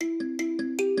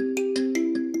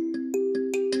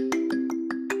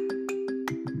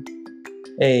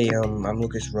Hey, I'm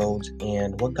Lucas Rhodes,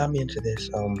 and what got me into this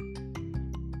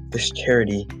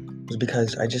charity was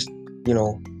because you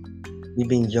know, me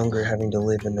being younger, having to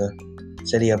live in the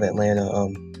city of Atlanta,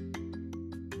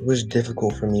 it was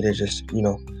difficult for me to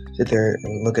sit there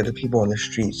and look at the people on the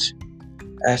streets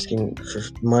asking for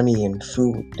money and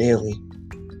food daily,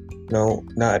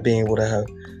 not being able to have,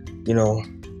 you know,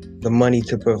 the money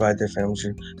to provide their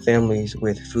families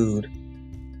with food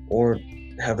or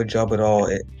have a job at all.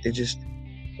 It just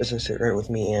doesn't sit right with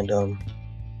me, and you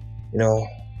know.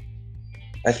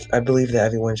 I believe that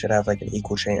everyone should have like an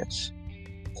equal chance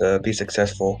to be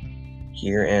successful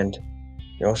here. And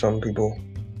some people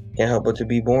can't help but to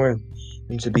be born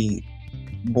and to be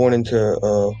born into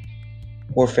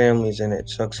poor families, and it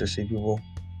sucks to see people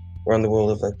around the world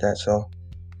live like that. So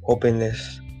hoping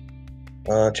this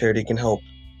charity can help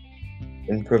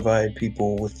and provide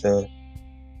people with the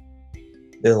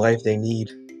life they need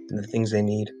and the things they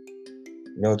need,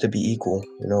 to be equal.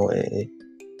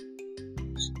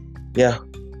 Yeah.